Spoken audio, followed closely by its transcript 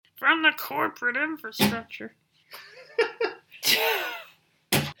on the corporate infrastructure.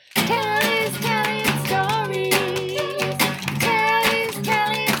 Telly's telling stories. Telly's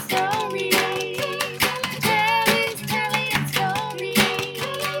telling stories. Telly's telling stories.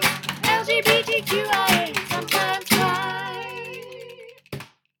 LGBTQIA sometimes cry.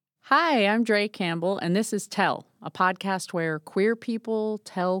 Hi, I'm Dre Campbell, and this is Tell, a podcast where queer people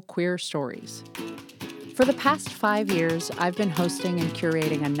tell queer stories. For the past 5 years, I've been hosting and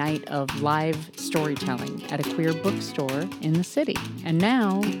curating a night of live storytelling at a queer bookstore in the city. And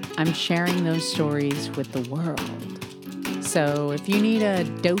now I'm sharing those stories with the world. So if you need a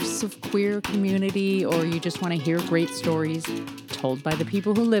dose of queer community or you just want to hear great stories told by the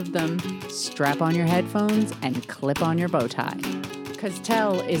people who live them, strap on your headphones and clip on your bow tie. Because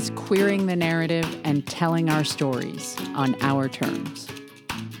Tell is queering the narrative and telling our stories on our terms.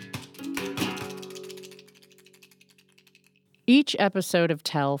 Each episode of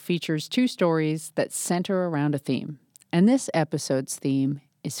Tell features 2 stories that center around a theme. And this episode's theme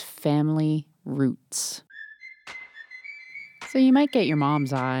is family roots. So you might get your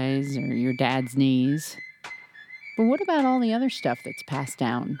mom's eyes or your dad's knees. But what about all the other stuff that's passed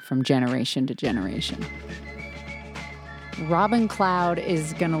down from generation to generation? Robin Cloud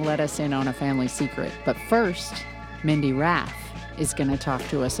is going to let us in on a family secret. But first, Mindy Raff is going to talk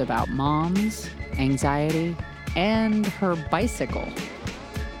to us about moms, anxiety, and her bicycle.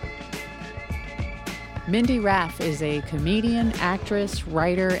 Mindy Raff is a comedian, actress,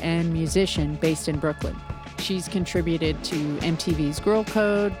 writer, and musician based in Brooklyn. She's contributed to MTV's Girl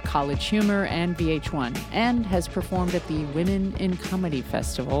Code, College Humor, and VH1, and has performed at the Women in Comedy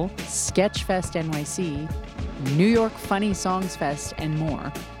Festival, Sketchfest NYC, New York Funny Songs Fest, and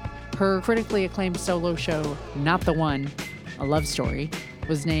more. Her critically acclaimed solo show, Not the One, a love story,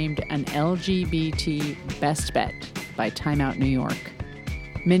 was named an LGBT Best Bet by Time Out New York.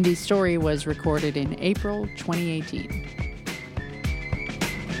 Mindy's story was recorded in April 2018.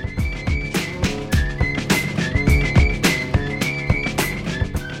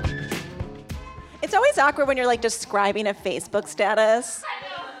 It's always awkward when you're like describing a Facebook status,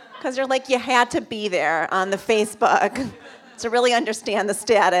 because you're like, you had to be there on the Facebook to really understand the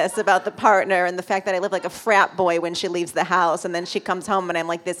status about the partner and the fact that I live like a frat boy when she leaves the house, and then she comes home and I'm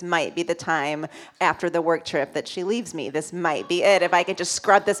like, this might be the time after the work trip that she leaves me. This might be it if I could just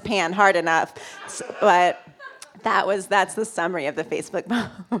scrub this pan hard enough. But that's the summary of the Facebook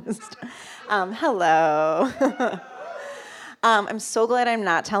post. Hello. I'm so glad I'm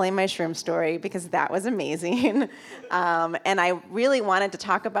not telling my shroom story because that was amazing. And I really wanted to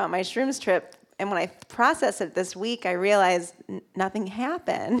talk about my shrooms trip. And when I processed it this week, I realized nothing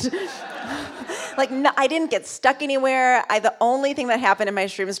happened. I didn't get stuck anywhere. The only thing that happened in my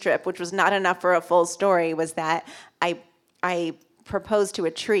shrooms trip, which was not enough for a full story, was that I proposed to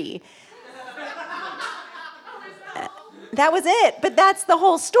a tree. That was it. But that's the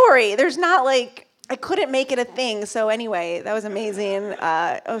whole story. There's not I couldn't make it a thing. So anyway, that was amazing.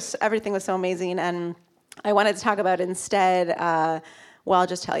 Everything was so amazing. And I wanted to talk about instead... I'll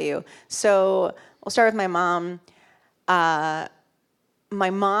just tell you. So we'll start with my mom. My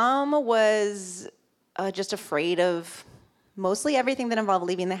mom was just afraid of mostly everything that involved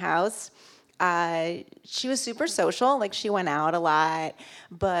leaving the house. She was super social, she went out a lot.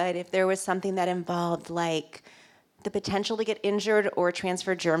 But if there was something that involved the potential to get injured or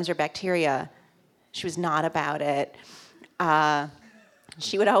transfer germs or bacteria, she was not about it.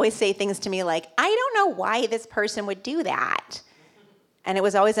 She would always say things to me like, I don't know why this person would do that. And it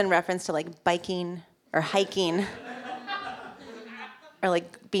was always in reference to biking or hiking or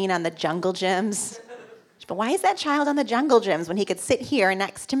being on the jungle gyms. But why is that child on the jungle gyms when he could sit here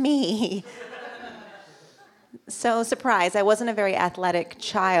next to me? So surprise, I wasn't a very athletic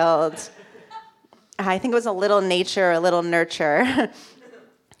child. I think it was a little nature, a little nurture.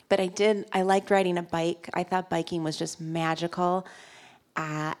 But I liked riding a bike. I thought biking was just magical.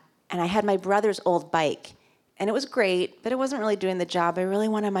 And I had my brother's old bike. And it was great, but it wasn't really doing the job. I really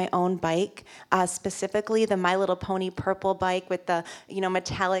wanted my own bike, specifically the My Little Pony purple bike with the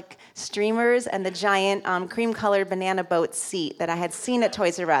metallic streamers and the giant cream-colored banana boat seat that I had seen at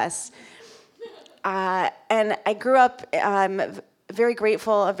Toys R Us. And I grew up very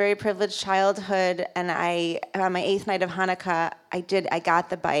grateful, a very privileged childhood, and on my 8th night of Hanukkah, I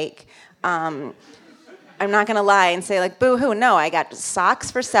got the bike. I'm not gonna lie and say boo-hoo, no, I got socks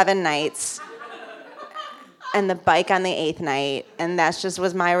for 7 nights. And the bike on the 8th night, and that just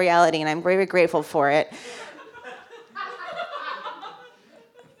was my reality, and I'm very, very grateful for it.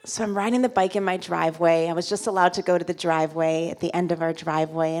 So I'm riding the bike in my driveway. I was just allowed to go to the driveway at the end of our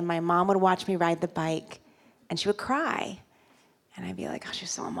driveway, and my mom would watch me ride the bike, and she would cry. And I'd be like, oh,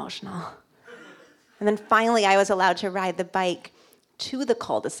 she's so emotional. And then finally, I was allowed to ride the bike to the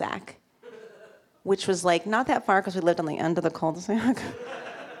cul-de-sac, which was like not that far because we lived on the end of the cul-de-sac.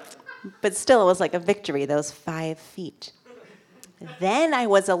 But still, it was like a victory, those 5 feet. Then I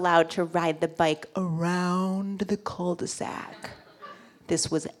was allowed to ride the bike around the cul-de-sac. This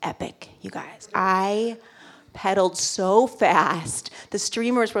was epic, you guys. I pedaled so fast. The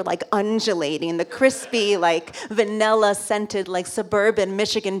streamers were like undulating. The crispy, like vanilla scented, like suburban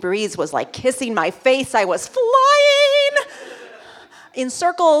Michigan breeze was like kissing my face. I was flying in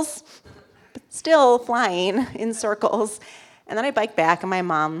circles, but still flying in circles. And then I biked back, and my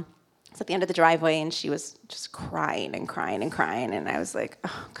mom was at the end of the driveway, and she was just crying and crying and crying. And I was like,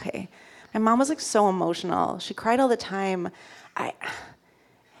 oh, okay. My mom was like so emotional. She cried all the time.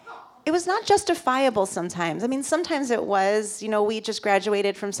 It was not justifiable sometimes. I mean, sometimes it was, we just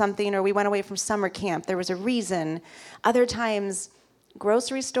graduated from something or we went away from summer camp. There was a reason. Other times,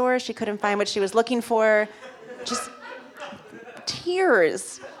 grocery store, she couldn't find what she was looking for. Just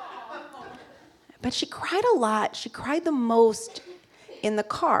tears. But she cried a lot. She cried the most in the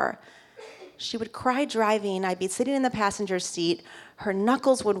car. She would cry driving. I'd be sitting in the passenger seat. Her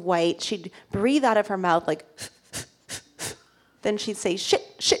knuckles would white. She'd breathe out of her mouth like, then she'd say,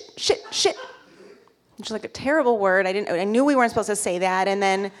 shit, shit, shit, shit. Which is like a terrible word. I knew we weren't supposed to say that. And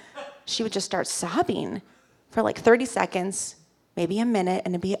then she would just start sobbing for like 30 seconds, maybe a minute,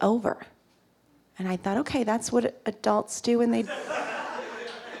 and it'd be over. And I thought, okay, that's what adults do when they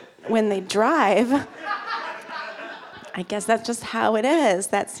drive. I guess that's just how it is.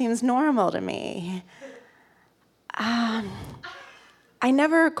 That seems normal to me. I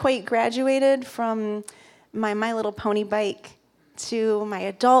never quite graduated from my My Little Pony bike to my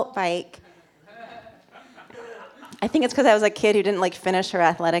adult bike. I think it's because I was a kid who didn't finish her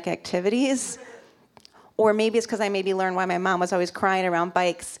athletic activities. Or maybe it's because I maybe learned why my mom was always crying around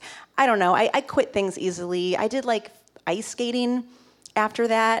bikes. I don't know. I quit things easily. I did ice skating after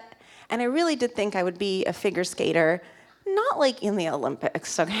that. And I really did think I would be a figure skater. Not in the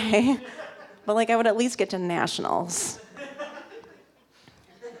Olympics, okay? But I would at least get to nationals.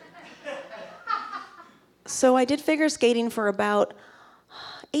 So I did figure skating for about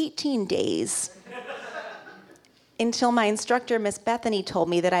 18 days until my instructor, Miss Bethany, told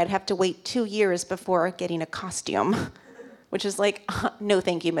me that I'd have to wait 2 years before getting a costume, which is no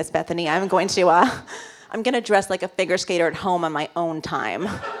thank you, Miss Bethany. I'm going to dress like a figure skater at home on my own time.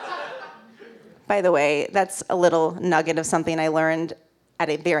 By the way, that's a little nugget of something I learned at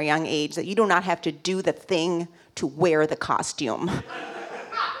a very young age, that you do not have to do the thing to wear the costume.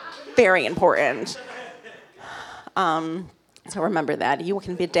 Very important. So remember that. You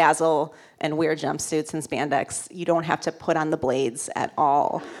can bedazzle and wear jumpsuits and spandex. You don't have to put on the blades at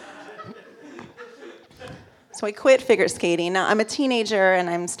all. So I quit figure skating. Now I'm a teenager and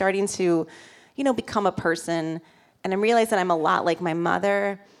I'm starting to, become a person. And I'm realizing I'm a lot like my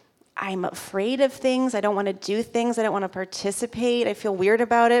mother. I'm afraid of things. I don't want to do things. I don't want to participate. I feel weird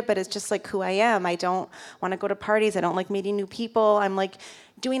about it, but it's just who I am. I don't want to go to parties. I don't like meeting new people. I'm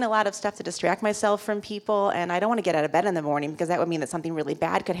doing a lot of stuff to distract myself from people, and I don't want to get out of bed in the morning because that would mean that something really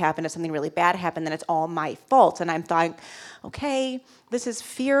bad could happen. If something really bad happened, then it's all my fault. And I'm thought, okay, this is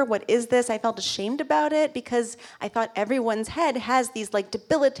fear. What is this? I felt ashamed about it because I thought everyone's head has these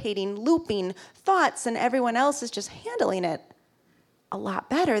debilitating, looping thoughts, and everyone else is just handling it a lot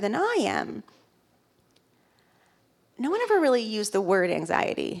better than I am. No one ever really used the word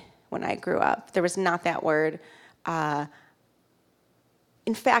anxiety when I grew up. There was not that word.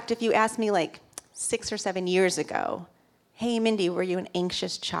 In fact, if you asked me 6 or 7 years ago, hey, Mindy, were you an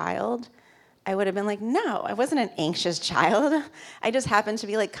anxious child? I would have been no, I wasn't an anxious child. I just happened to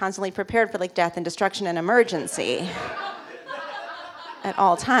be constantly prepared for death and destruction and emergency at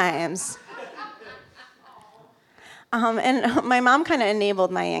all times. And my mom kind of enabled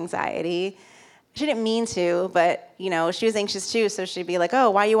my anxiety. She didn't mean to, but, she was anxious too, so she'd be oh,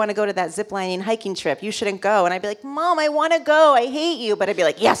 why do you want to go to that ziplining hiking trip? You shouldn't go. And I'd be Mom, I want to go. I hate you. But I'd be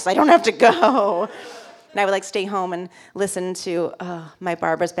yes, I don't have to go. And I would stay home and listen to my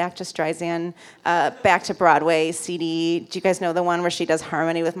Barbara's Back to Streisand, Back to Broadway CD. Do you guys know the one where she does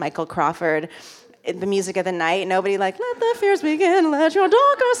harmony with Michael Crawford? The music of the night. Nobody let the fears begin, let your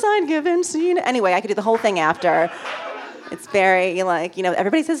darker side give in scene. Anyway, I could do the whole thing after. It's very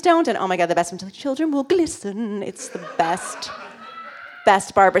everybody says don't, and oh my God, the best until the children will glisten. It's the best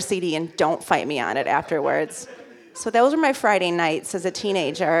Barbara CD, and don't fight me on it afterwards. So those were my Friday nights as a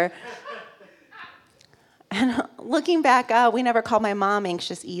teenager. And looking back, we never called my mom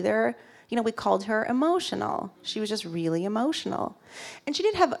anxious either. We called her emotional. She was just really emotional. And she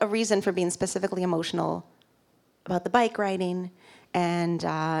did have a reason for being specifically emotional about the bike riding. and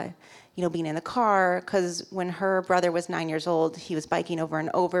being in the car, because when her brother was 9 years old, he was biking over an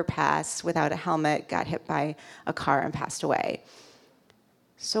overpass without a helmet, got hit by a car, and passed away.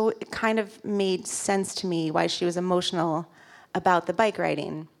 So it kind of made sense to me why she was emotional about the bike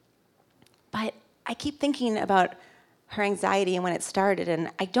riding. But I keep thinking about her anxiety and when it started,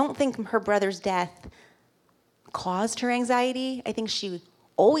 and I don't think her brother's death caused her anxiety. I think she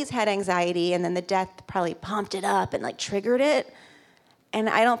always had anxiety, and then the death probably pumped it up and triggered it. And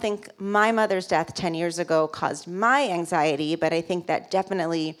I don't think my mother's death 10 years ago caused my anxiety, but I think that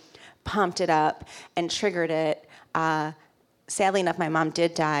definitely pumped it up and triggered it. Sadly enough, my mom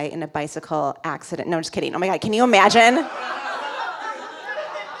did die in a bicycle accident. No, just kidding. Oh my God, can you imagine?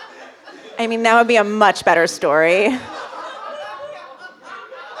 I mean, that would be a much better story.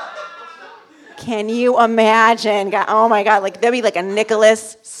 Can you imagine? God, oh my God, there'd be a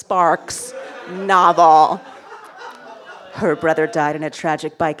Nicholas Sparks novel. Her brother died in a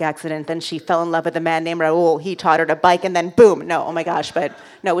tragic bike accident. Then she fell in love with a man named Raul. He taught her to bike, and then boom. No, oh my gosh, but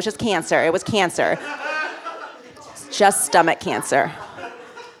no, it was just cancer. It was cancer. Just stomach cancer.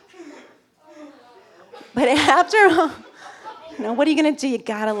 But after, what are you gonna do? You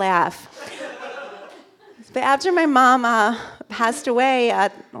gotta laugh. But after my mom passed away,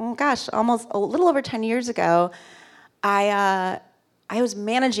 almost a little over 10 years ago, I was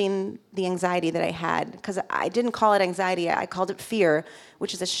managing the anxiety that I had, because I didn't call it anxiety, I called it fear,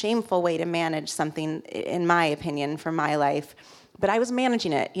 which is a shameful way to manage something, in my opinion, for my life. But I was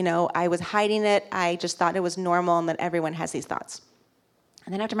managing it, I was hiding it. I just thought it was normal and that everyone has these thoughts.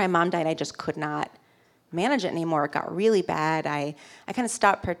 And then after my mom died, I just could not manage it anymore. It got really bad. I kind of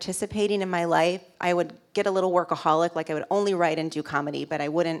stopped participating in my life. I would get a little workaholic, I would only write and do comedy, but I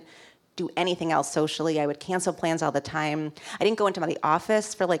wouldn't do anything else socially. I would cancel plans all the time. I didn't go into the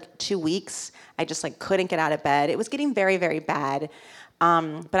office for 2 weeks. I just couldn't get out of bed. It was getting very, very bad.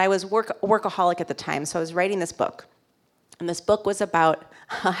 But I was workaholic at the time, so I was writing this book. And this book was about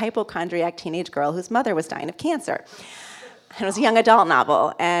a hypochondriac teenage girl whose mother was dying of cancer. And it was a young adult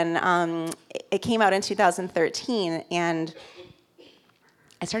novel, and it came out in 2013, and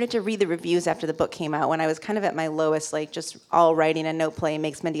I started to read the reviews after the book came out when I was kind of at my lowest, just all writing and no play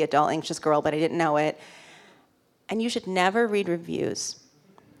makes me the adult anxious girl, but I didn't know it. And you should never read reviews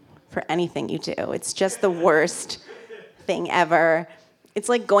for anything you do. It's just the worst thing ever. It's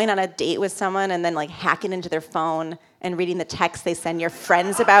like going on a date with someone and then hacking into their phone and reading the texts they send your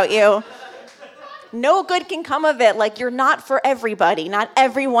friends about you. No good can come of it. You're not for everybody. Not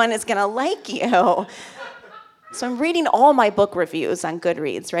everyone is gonna like you. So I'm reading all my book reviews on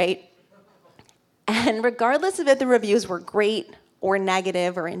Goodreads, right? And regardless of if the reviews were great or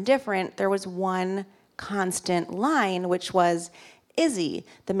negative or indifferent, there was one constant line, which was, Izzy,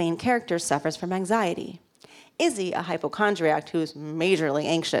 the main character, suffers from anxiety. Izzy, a hypochondriac who's majorly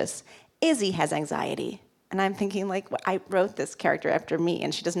anxious. Izzy has anxiety. And I'm thinking, I wrote this character after me,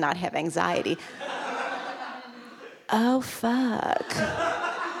 and she does not have anxiety. Oh, fuck.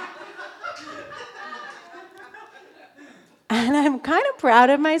 And I'm kind of proud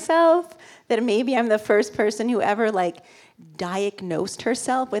of myself that maybe I'm the first person who ever diagnosed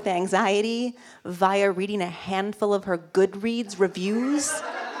herself with anxiety via reading a handful of her Goodreads reviews.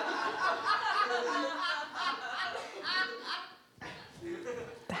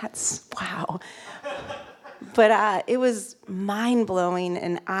 That's, wow. But it was mind-blowing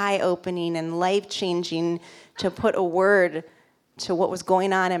and eye-opening and life-changing to put a word to what was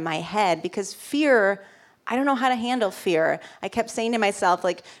going on in my head, because fear, I don't know how to handle fear. I kept saying to myself,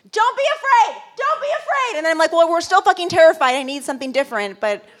 don't be afraid, don't be afraid. And then I'm well, we're still fucking terrified, I need something different.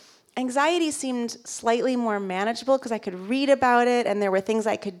 But anxiety seemed slightly more manageable because I could read about it and there were things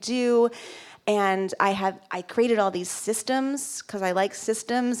I could do. And I created all these systems because I like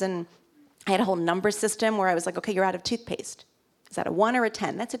systems, and I had a whole number system where I was okay, you're out of toothpaste. Is that a 1 or a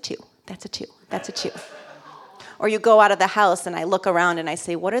 10? That's a 2. That's a 2. That's a 2. Or you go out of the house and I look around and I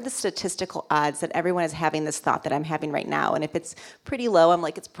say, what are the statistical odds that everyone is having this thought that I'm having right now? And if it's pretty low, I'm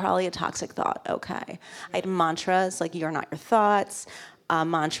it's probably a toxic thought. Okay. I had mantras you're not your thoughts.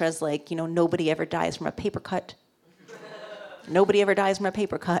 Mantras nobody ever dies from a paper cut. Nobody ever dies from a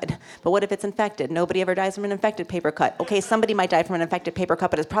paper cut. But what if it's infected? Nobody ever dies from an infected paper cut. Okay, somebody might die from an infected paper cut,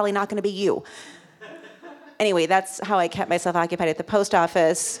 but it's probably not going to be you. Anyway, that's how I kept myself occupied at the post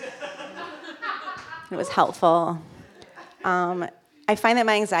office. It was helpful. I find that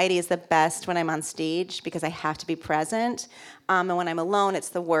my anxiety is the best when I'm on stage because I have to be present. And when I'm alone, it's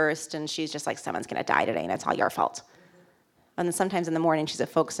the worst. And she's just someone's going to die today, and it's all your fault. And then sometimes in the morning, she's a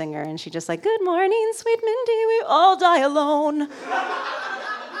folk singer, and she's just good morning, sweet Mindy, we all die alone.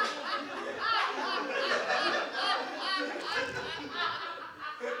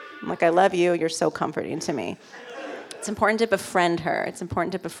 I'm like, I love you. You're so comforting to me. It's important to befriend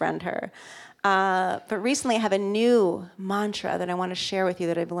her. But recently I have a new mantra that I want to share with you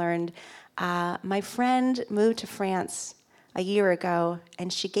that I've learned. My friend moved to France a year ago,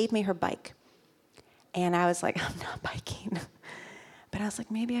 and she gave me her bike. And I was like, I'm not biking. But I was like,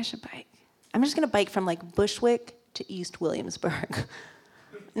 maybe I should bike. I'm just going to bike from like Bushwick to East Williamsburg.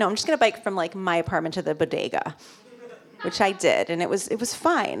 No, I'm just going to bike from like my apartment to the bodega, which I did. And it was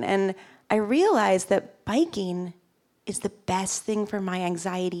fine. And I realized that biking is the best thing for my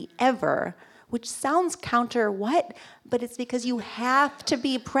anxiety ever, which sounds counter what? But it's because you have to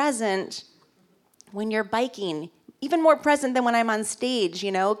be present when you're biking. Even more present than when I'm on stage,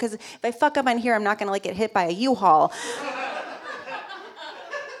 you know? Because if I fuck up on here, I'm not gonna like get hit by a U-Haul.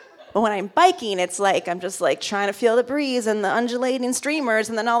 But when I'm biking, it's like I'm just like trying to feel the breeze and the undulating streamers,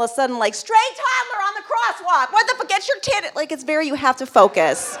 and then all of a sudden, like, stray toddler on the crosswalk. What the fuck? Get your tit. Like, it's very, you have to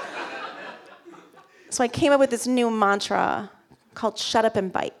focus. So I came up with this new mantra called shut up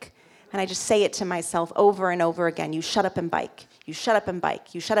and bike. And I just say it to myself over and over again. You shut up and bike. You shut up and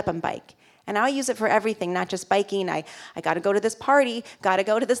bike. You shut up and bike. And now I use it for everything, not just biking. I got to go to this party, got to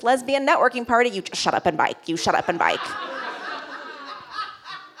go to this lesbian networking party. You just shut up and bike. You shut up and bike.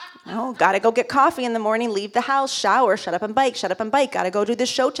 Oh, got to go get coffee in the morning, leave the house, shower, shut up and bike, shut up and bike. Got to go do this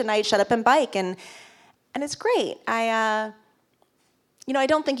show tonight, shut up and bike. And it's great. I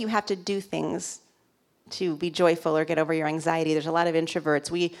don't think you have to do things to be joyful or get over your anxiety. There's a lot of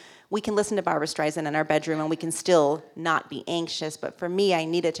introverts. We can listen to Barbra Streisand in our bedroom and we can still not be anxious, but for me, I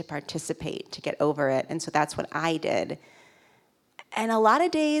needed to participate to get over it, and so that's what I did. And a lot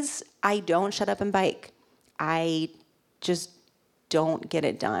of days, I don't shut up and bike. I just don't get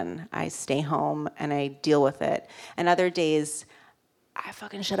it done. I stay home and I deal with it. And other days, I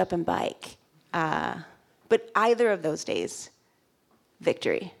fucking shut up and bike. But either of those days,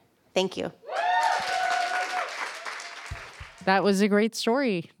 victory. Thank you. That was a great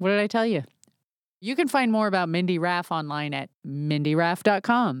story. What did I tell you? You can find more about Mindy Raff online at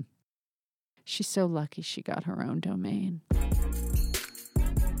mindyraff.com. She's so lucky she got her own domain.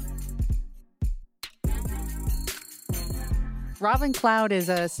 Robin Cloud is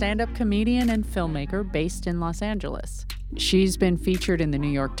a stand-up comedian and filmmaker based in Los Angeles. She's been featured in the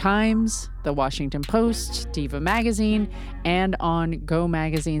New York Times, the Washington Post, Diva Magazine, and on Go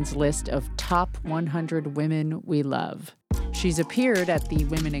Magazine's list of top 100 women we love. She's appeared at the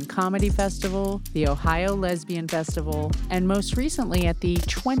Women in Comedy Festival, the Ohio Lesbian Festival, and most recently at the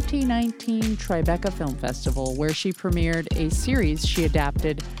 2019 Tribeca Film Festival, where she premiered a series she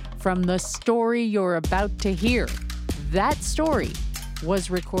adapted from the story you're about to hear. That story was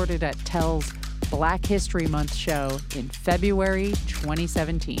recorded at Tell's Black History Month show in February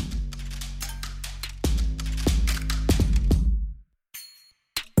 2017.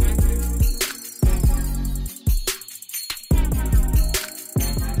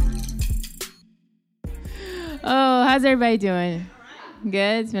 Oh, how's everybody doing?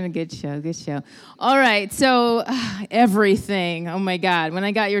 Good? It's been a good show. All right, so everything. Oh, my God. When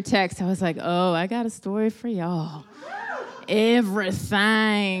I got your text, I was like, oh, I got a story for y'all.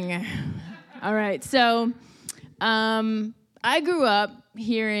 Everything. All right, so I grew up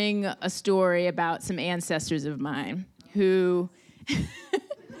hearing a story about some ancestors of mine who...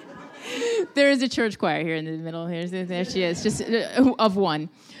 There is a church choir here in the middle. There she is, just of one.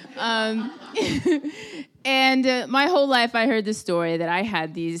 And my whole life I heard the story that I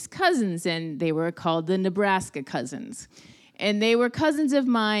had these cousins, and they were called the Nebraska cousins. And they were cousins of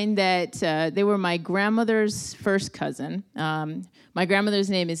mine that, they were my grandmother's first cousin. My grandmother's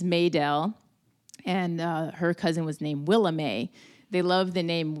name is Maydell, and her cousin was named Willa May. They love the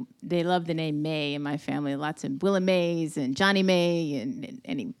name May in my family. Lots of Willa Mays and Johnny May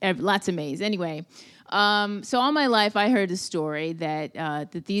and lots of Mays. Anyway, so all my life I heard a story that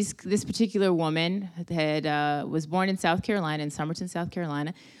this particular woman was born in South Carolina, in Somerton, South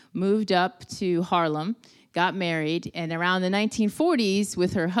Carolina, moved up to Harlem, got married, and around the 1940s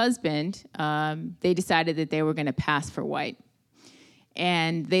with her husband, they decided that they were going to pass for white.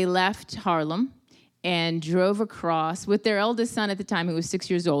 And they left Harlem and drove across with their eldest son at the time, who was 6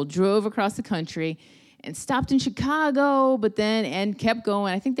 years old, drove across the country and stopped in Chicago, and kept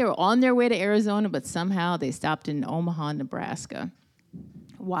going. I think they were on their way to Arizona, but somehow they stopped in Omaha, Nebraska.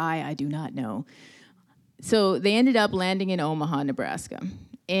 Why, I do not know. So they ended up landing in Omaha, Nebraska.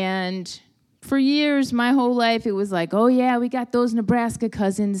 And for years, my whole life, it was like, oh yeah, we got those Nebraska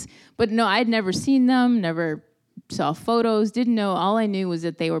cousins. But no, I'd never seen them, never saw photos, didn't know. All I knew was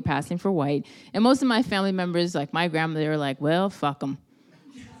that they were passing for white. And most of my family members, like my grandmother, were like, well, fuck them.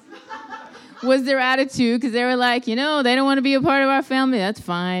 was their attitude, because they were like, they don't want to be a part of our family. That's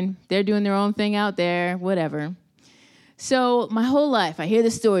fine. They're doing their own thing out there, whatever. So my whole life, I hear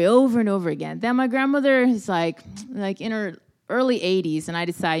this story over and over again. Then my grandmother is like in her early 80s, and I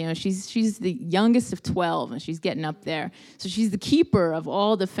decide, she's the youngest of 12, and she's getting up there. So she's the keeper of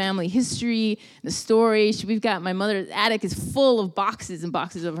all the family history, the story. We've got my mother's attic is full of boxes and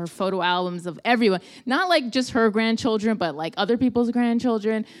boxes of her photo albums of everyone. Not like just her grandchildren, but like other people's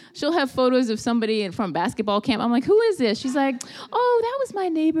grandchildren. She'll have photos of somebody from basketball camp. I'm like, who is this? She's like, oh, that was my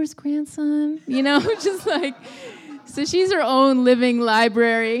neighbor's grandson. Just like, so she's her own living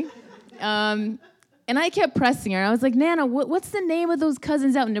library. And I kept pressing her. I was like, Nana, what's the name of those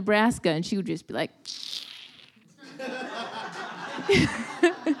cousins out in Nebraska? And she would just be like,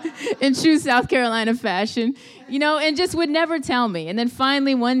 in true South Carolina fashion, and just would never tell me. And then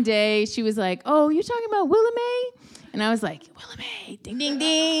finally one day she was like, oh, you're talking about Willamette? And I was like, Willamette, ding, ding,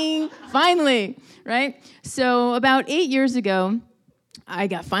 ding. Finally, right? So about 8 years ago, I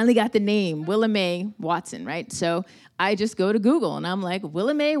finally got the name, Willamette Watson, right? So I just go to Google, and I'm like,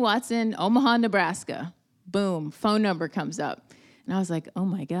 Willamette Watson, Omaha, Nebraska. Boom, phone number comes up. And I was like, oh,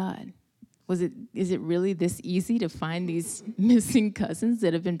 my God. Is it really this easy to find these missing cousins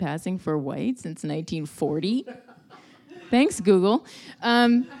that have been passing for white since 1940? Thanks, Google.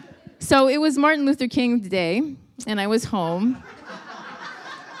 So it was Martin Luther King's Day, and I was home.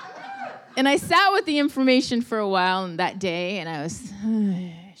 And I sat with the information for a while that day, and I was,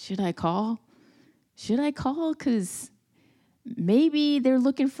 should I call? Should I call? Because maybe they're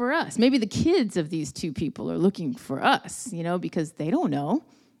looking for us. Maybe the kids of these two people are looking for us, because they don't know,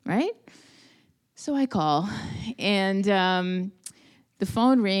 right? So I call, and the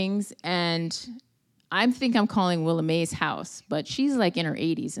phone rings, and I think I'm calling Willa Mae's house, but she's like in her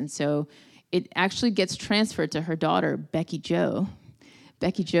 80s, and so it actually gets transferred to her daughter, Becky Jo's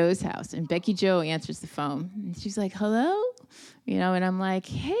house. And Becky Jo answers the phone. And she's like, hello? And I'm like,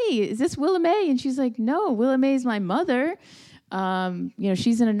 hey, is this Willa Mae? And she's like, no, Willa Mae's my mother.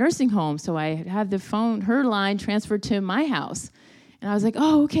 She's in a nursing home. So I have her line transferred to my house. And I was like,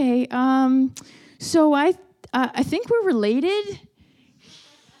 oh, okay. So I think we're related.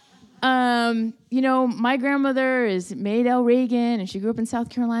 My grandmother is Maydell Reagan, and she grew up in South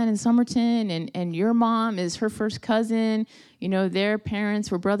Carolina in Somerton, and your mom is her first cousin. Their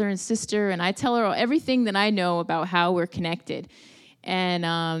parents were brother and sister, and I tell her everything that I know about how we're connected.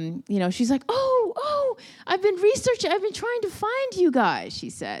 And, she's like, oh, I've been researching, I've been trying to find you guys, she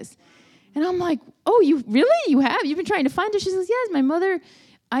says. And I'm like, oh, you really? You have? You've been trying to find her? She says, yes, my mother,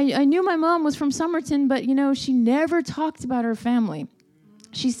 I knew my mom was from Somerton, but, she never talked about her family.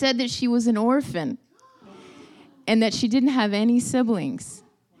 She said that she was an orphan and that she didn't have any siblings.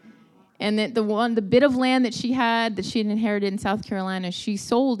 And that the bit of land that she had inherited in South Carolina, she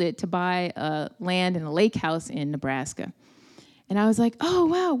sold it to buy land in a lake house in Nebraska. And I was like, oh,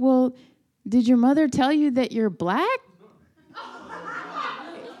 wow, well, did your mother tell you that you're black?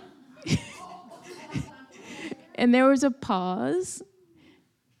 And there was a pause.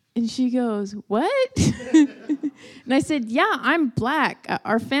 And she goes, what? And I said, yeah, I'm black.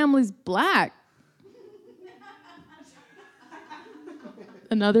 Our family's black.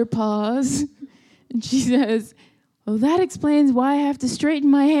 Another pause. And she says, well, that explains why I have to straighten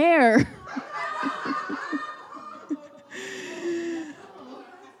my hair.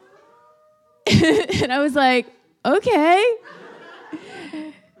 And I was like, okay.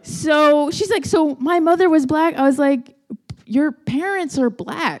 So she's like, so my mother was black? I was like, your parents are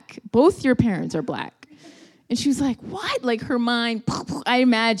black. Both your parents are black. And she was like, what? Like her mind, I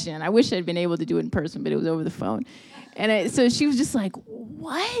imagine. I wish I'd been able to do it in person, but it was over the phone. And so she was just like,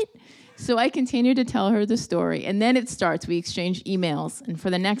 what? So I continued to tell her the story. And then it starts. We exchange emails. And for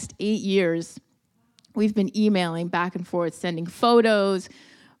the next 8 years, we've been emailing back and forth, sending photos,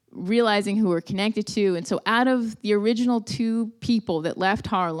 realizing who we're connected to. And so out of the original 2 people that left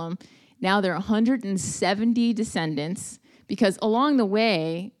Harlem, now there are 170 descendants, because along the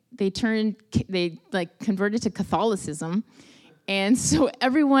way, they converted to Catholicism. And so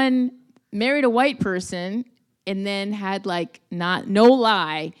everyone married a white person and then had no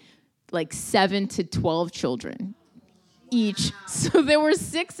lie, 7 to 12 children each. So there were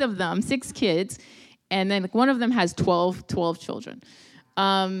 6 of them, 6 kids. And then one of them has 12 children.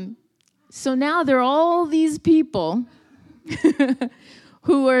 So now there are all these people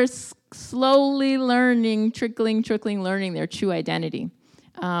who are slowly learning, trickling, learning their true identity.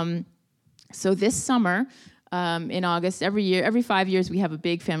 So this summer, in August, every 5 years, we have a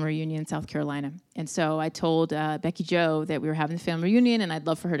big family reunion in South Carolina. And so I told Becky Jo that we were having the family reunion and I'd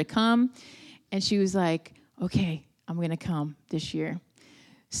love for her to come. And she was like, okay, I'm going to come this year.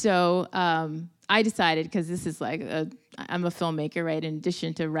 So I decided, because this is like, I'm a filmmaker, right, in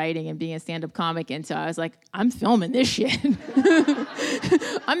addition to writing and being a stand-up comic, and so I was like, I'm filming this shit.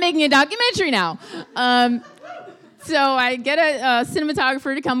 I'm making a documentary now. So I get a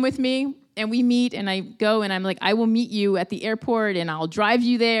cinematographer to come with me, and we meet, and I go, and I'm like, I will meet you at the airport, and I'll drive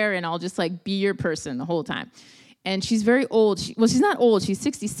you there, and I'll just like be your person the whole time. And she's very old. She's not old. She's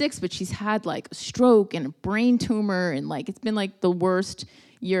 66, but she's had like a stroke and a brain tumor, and like it's been like the worst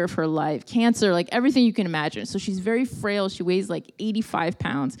year of her life. Cancer, like everything you can imagine. So she's very frail. She weighs like 85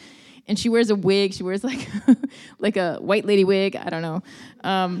 pounds. And she wears a wig. She wears like like a white lady wig. I don't know.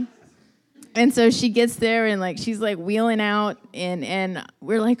 And so she gets there, and like she's like wheeling out, and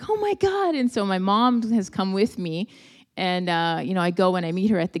we're like, oh my God. And so my mom has come with me, and I go and I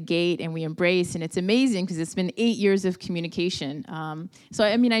meet her at the gate, and we embrace, and it's amazing because it's been 8 years of communication. So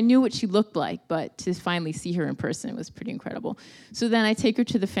I mean, I knew what she looked like, but to finally see her in person was pretty incredible. So then I take her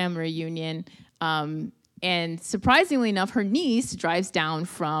to the family reunion, and surprisingly enough, her niece drives down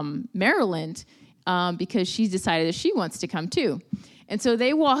from Maryland because she's decided that she wants to come too. And so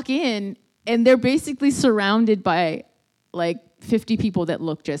they walk in, and they're basically surrounded by like 50 people that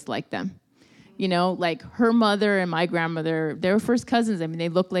look just like them. You know, like her mother and my grandmother, they were first cousins. I mean, they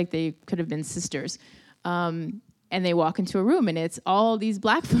look like they could have been sisters. And they walk into a room, and it's all these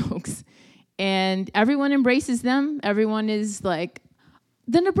black folks. And everyone embraces them. Everyone is like,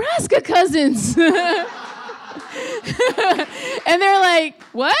 the Nebraska cousins. And they're like,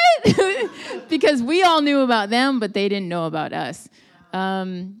 what? Because we all knew about them, but they didn't know about us.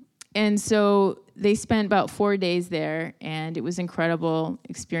 And so they spent about 4 days there, and it was an incredible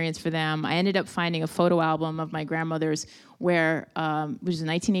experience for them. I ended up finding a photo album of my grandmother's where, which was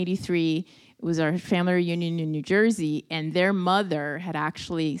 1983. It was our family reunion in New Jersey, and their mother had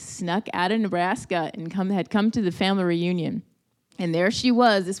actually snuck out of Nebraska and had come to the family reunion. And there she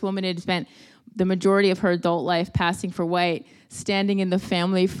was. This woman had spent the majority of her adult life passing for white, standing in the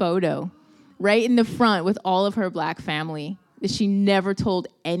family photo, right in the front with all of her black family that she never told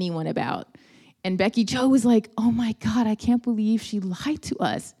anyone about. And Becky Jo was like, oh my God, I can't believe she lied to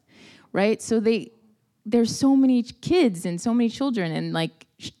us, right? So there's so many kids and so many children, and like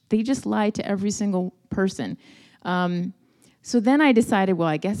they just lied to every single person. So then I decided, well,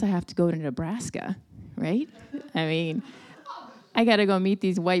 I guess I have to go to Nebraska, right? I mean, I got to go meet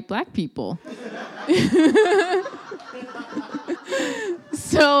these white black people.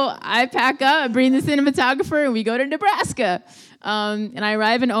 So I pack up, I bring the cinematographer, and we go to Nebraska. And I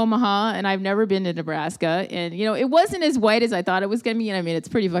arrive in Omaha, and I've never been to Nebraska. And, you know, it wasn't as white as I thought it was going to be. And I mean, it's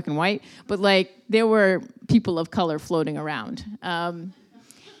pretty fucking white. But, like, there were people of color floating around. And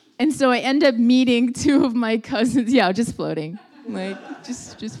so I end up meeting two of my cousins. Yeah, just floating. Like,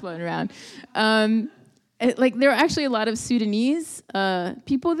 just floating around. Like, there are actually a lot of Sudanese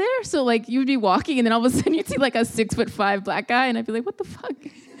people there. So, like, you'd be walking, and then all of a sudden you'd see, like, a 6'5" black guy. And I'd be like, what the fuck?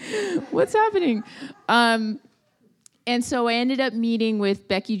 What's happening? And so I ended up meeting with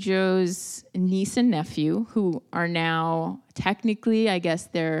Becky Jo's niece and nephew, who are now technically, I guess,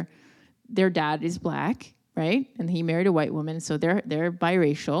 their dad is black, right? And he married a white woman, so they're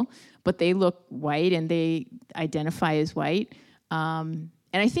biracial, but they look white and they identify as white. And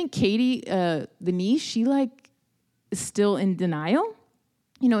I think Katie, the niece, she like is still in denial.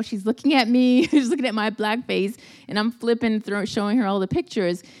 You know, she's looking at me, she's looking at my black face, and I'm flipping, showing her all the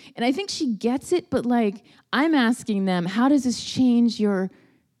pictures. And I think she gets it, but like, I'm asking them, how does this change your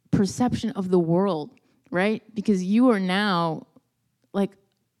perception of the world, right? Because you are now, like,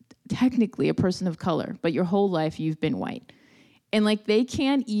 technically a person of color, but your whole life you've been white. And, like, they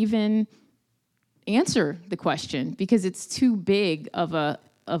can't even answer the question because it's too big of a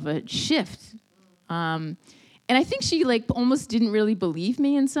shift. And I think she, like, almost didn't really believe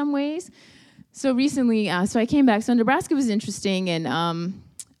me in some ways. So recently, so I came back. So Nebraska was interesting, and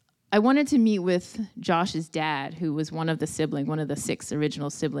I wanted to meet with Josh's dad, who was one of the 6 original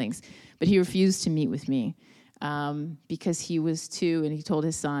siblings, but he refused to meet with me because he was 2, and he told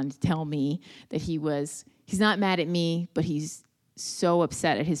his son to tell me that he's not mad at me, but he's so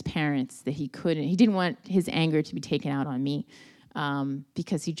upset at his parents that he didn't want his anger to be taken out on me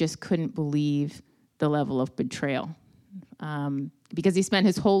because he just couldn't believe the level of betrayal. Because he spent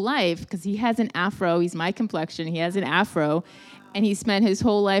his whole life, because he has an afro, he's my complexion, he has an afro, and he spent his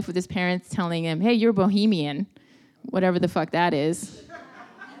whole life with his parents telling him, hey, you're Bohemian, whatever the fuck that is.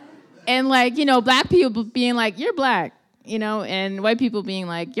 And like, you know, black people being like, you're black, you know, and white people being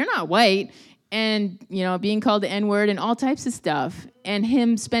like, you're not white, and, you know, being called the N-word and all types of stuff. And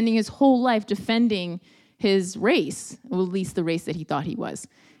him spending his whole life defending his race, or at least the race that he thought he was.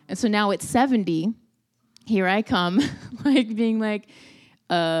 And so now at 70, here I come, like being like,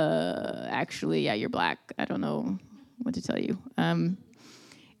 Actually, yeah, you're black. I don't know what to tell you.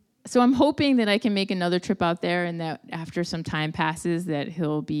 So I'm hoping that I can make another trip out there and that after some time passes that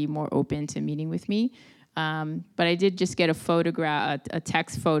he'll be more open to meeting with me. But I did just get a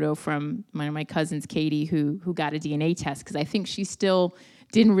text photo from one of my cousins, Katie, who got a DNA test because I think she still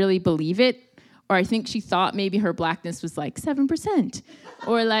didn't really believe it. Or I think she thought maybe her blackness was like 7%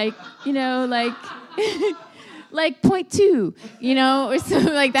 or like 0.2, or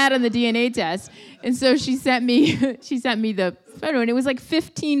something like that on the DNA test. And so she sent me the photo and it was like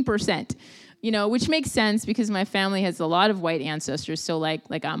 15%, which makes sense because my family has a lot of white ancestors. So like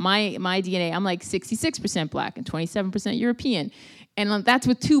on my DNA, I'm like 66% black and 27% European. And that's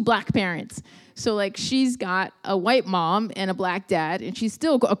with 2 black parents. So like she's got a white mom and a black dad and she's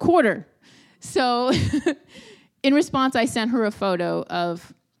still a quarter. So in response, I sent her a photo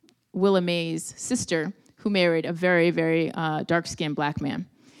of Willa Mae's sister who married a very, very dark-skinned black man.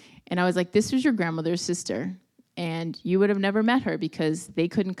 And I was like, this was your grandmother's sister. And you would have never met her because they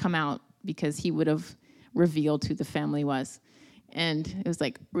couldn't come out because he would have revealed who the family was. And it was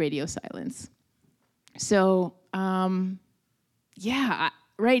like radio silence. So, right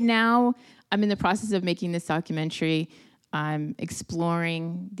now I'm in the process of making this documentary. I'm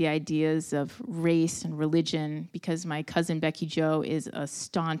exploring the ideas of race and religion because my cousin Becky Jo is a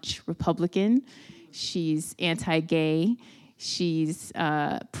staunch Republican. She's anti-gay. She's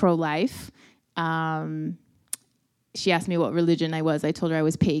pro-life. She asked me what religion I was. I told her I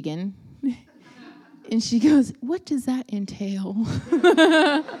was pagan. And she goes, what does that entail?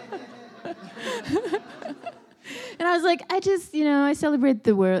 And I was like, I just, I celebrate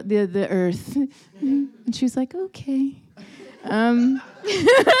the world, the earth. And she was like, okay. But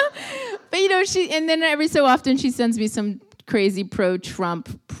and then every so often she sends me some crazy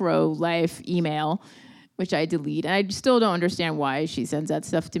pro-Trump, pro-life email, which I delete. And I still don't understand why she sends that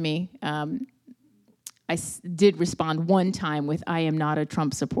stuff to me. I did respond one time with, I am not a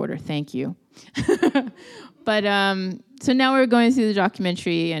Trump supporter, thank you. But so now we're going through the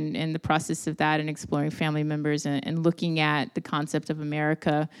documentary and the process of that and exploring family members and looking at the concept of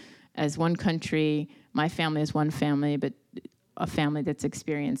America as one country, my family as one family, but a family that's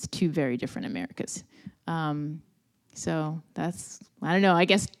experienced 2 very different Americas. So that's, I don't know, I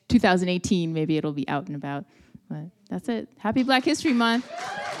guess 2018, maybe it'll be out and about. But that's it. Happy Black History Month.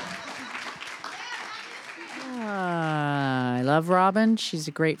 I love Robin. She's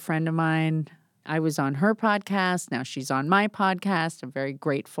a great friend of mine. I was on her podcast. Now she's on my podcast. I'm very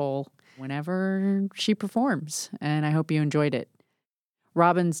grateful whenever she performs, and I hope you enjoyed it.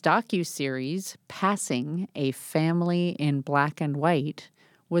 Robin's docuseries, Passing: A Family in Black and White,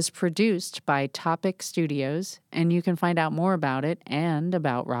 was produced by Topic Studios, and you can find out more about it and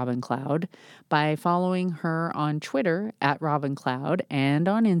about Robin Cloud by following her on Twitter at Robin Cloud and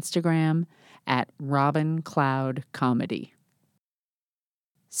on Instagram at Robin Cloud Comedy.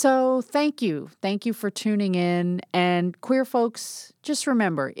 So thank you. Thank you for tuning in. And queer folks, just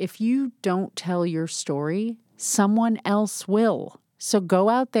remember, if you don't tell your story, someone else will. So go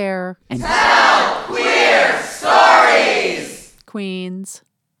out there and tell queer stories! Queens.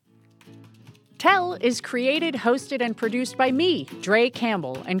 Tell is created, hosted, and produced by me, Dre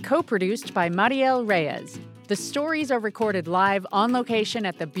Campbell, and co-produced by Mariel Reyes. The stories are recorded live on location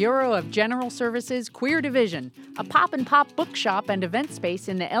at the Bureau of General Services Queer Division, a pop-and-pop bookshop and event space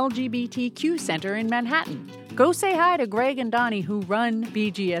in the LGBTQ Center in Manhattan. Go say hi to Greg and Donnie who run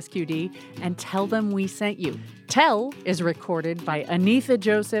BGSQD and tell them we sent you. Tell is recorded by Anitha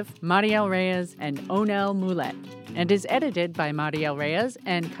Joseph, Mariel Reyes, and Onel Moulet, and is edited by Mariel Reyes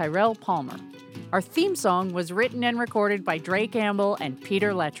and Kyrell Palmer. Our theme song was written and recorded by Dre Campbell and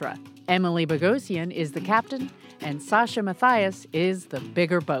Peter Lettra. Emily Bogosian is the captain, and Sasha Matthias is the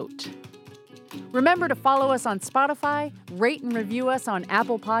bigger boat. Remember to follow us on Spotify, rate and review us on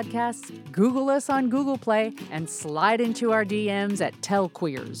Apple Podcasts, Google us on Google Play, and slide into our DMs at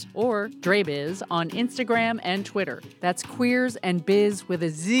TellQueers or DreBiz on Instagram and Twitter. That's queers and biz with a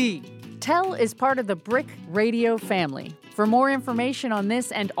Z. Tell is part of the Brick Radio family. For more information on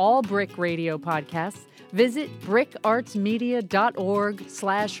this and all Brick Radio podcasts, visit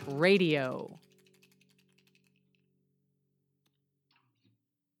brickartsmedia.org/radio.